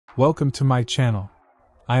Welcome to my channel.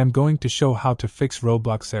 I am going to show how to fix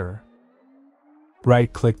Roblox error.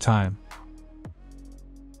 Right-click time.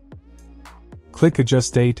 Click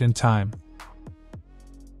Adjust Date and Time.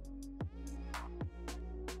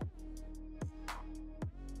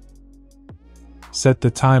 Set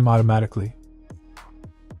the time automatically.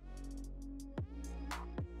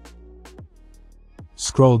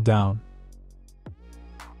 Scroll down.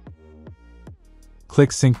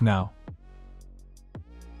 Click Sync Now.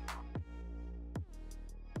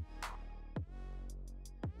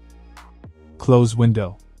 Close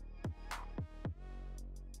window.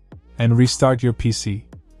 And restart your PC.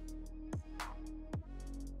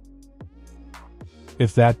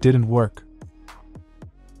 If that didn't work,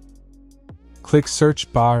 click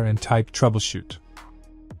search bar and type troubleshoot.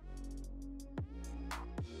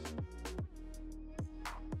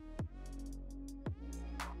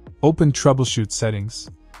 Open troubleshoot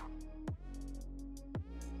settings.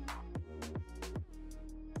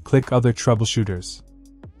 Click other troubleshooters.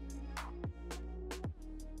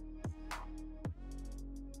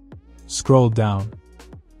 Scroll down.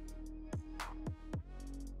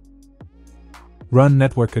 Run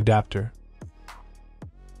network adapter.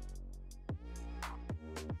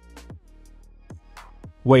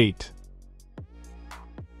 Wait.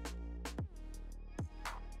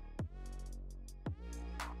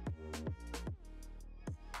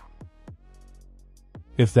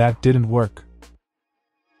 If that didn't work,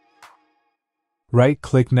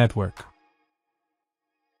 right-click Network.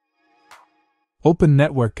 Open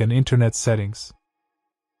Network and Internet settings.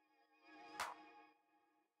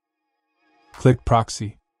 Click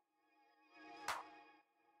Proxy.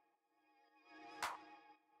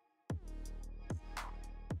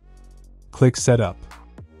 Click Setup.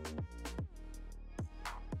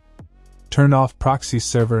 Turn off proxy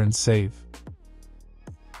server and save.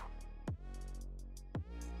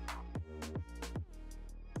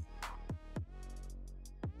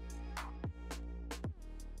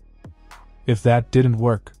 If that didn't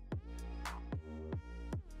work,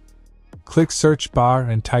 click search bar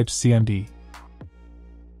and type CMD.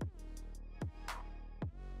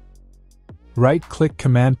 Right-click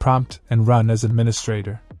Command Prompt and run as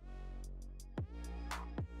administrator.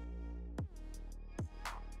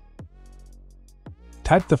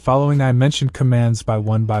 Type the following I mentioned commands by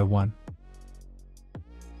one.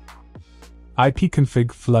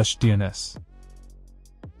 ipconfig flush DNS.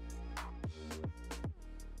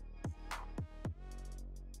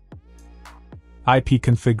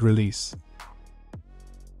 ipconfig release.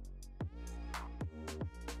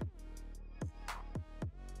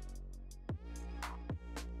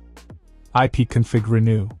 ipconfig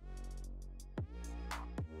renew.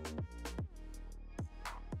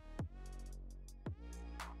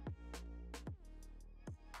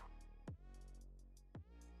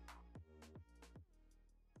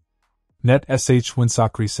 Net sh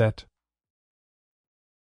winsock reset.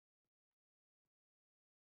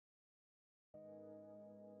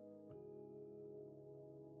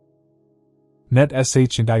 Net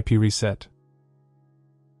sh and IP reset.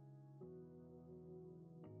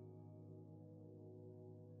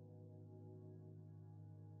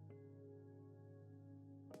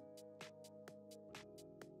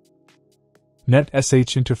 Net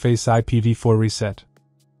sh interface IPv4 reset.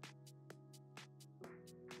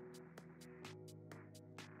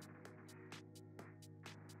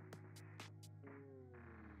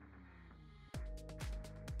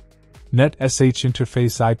 Net sh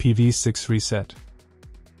interface IPv6 reset.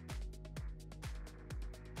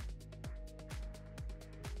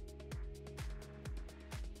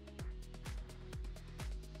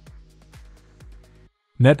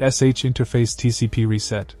 Net sh interface TCP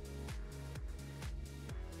reset.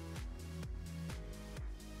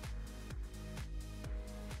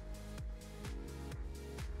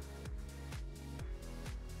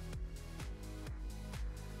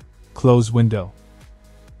 Close window.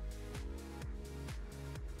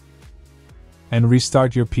 And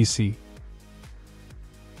restart your PC.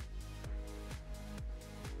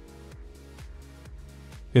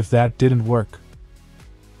 If that didn't work,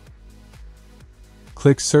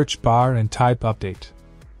 click search bar and type update.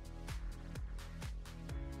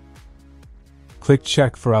 Click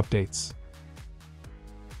check for updates.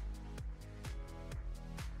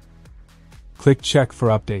 Click check for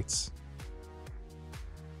updates.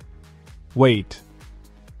 Wait.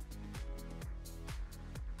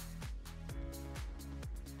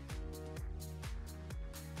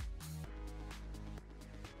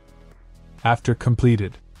 After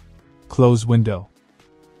completed, close window.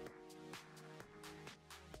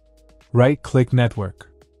 Right-click Network.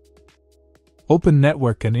 Open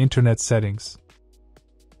Network and Internet settings.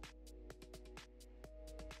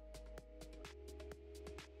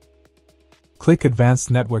 Click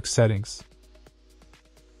Advanced Network Settings.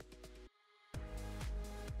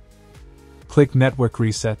 Click Network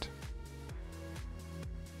Reset.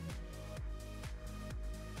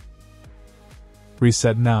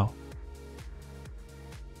 Reset now.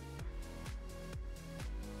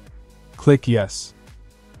 Click Yes.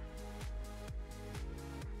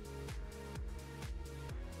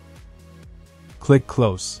 Click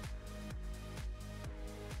Close.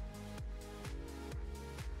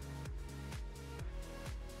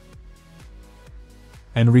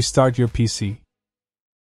 And restart your PC.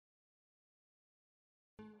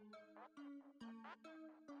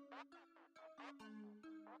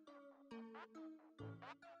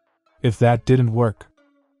 If that didn't work,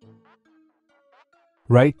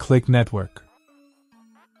 right-click Network.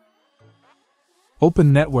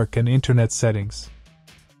 Open Network and Internet Settings.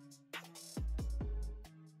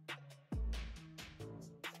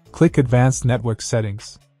 Click Advanced Network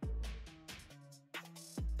Settings.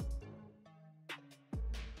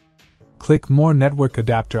 Click More Network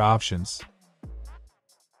Adapter Options.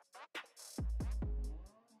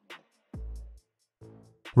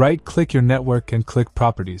 Right-click your network and click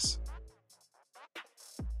Properties.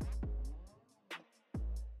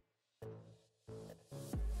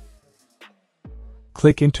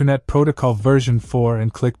 Click Internet Protocol version 4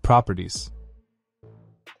 and click Properties.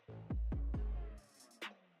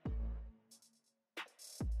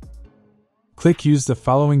 Click Use the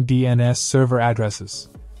following DNS server addresses.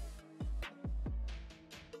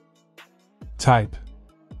 Type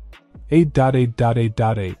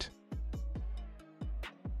 8.8.8.8.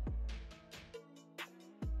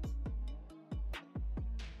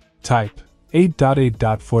 Type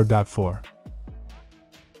 8.8.4.4.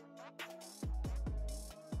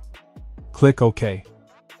 Click OK.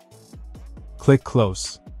 Click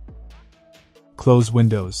Close. Close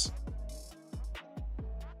Windows.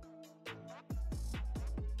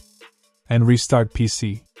 And restart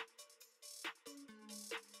PC.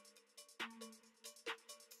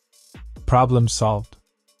 Problem solved.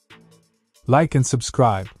 Like and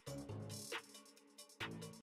subscribe.